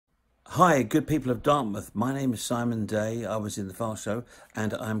Hi, good people of Dartmouth. My name is Simon Day. I was in the File Show,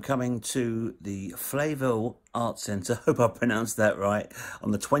 and I'm coming to the Flavel Art Centre, hope I pronounced that right,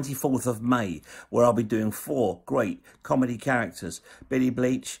 on the 24th of May, where I'll be doing 4 great comedy characters. Billy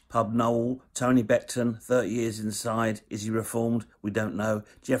Bleach, Pub Noel, Tony Beckton, 30 Years Inside, Is He Reformed? We don't know.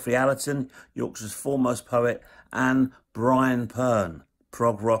 Geoffrey Allerton, Yorkshire's foremost poet, and Brian Pern,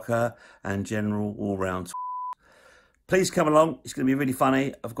 prog rocker and general all-round. Please come along. It's going to be really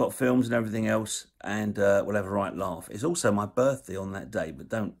funny. I've got films and everything else, and we'll have a right laugh. It's also my birthday on that day, but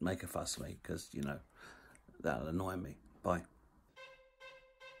don't make a fuss of me because, you know, that'll annoy me. Bye.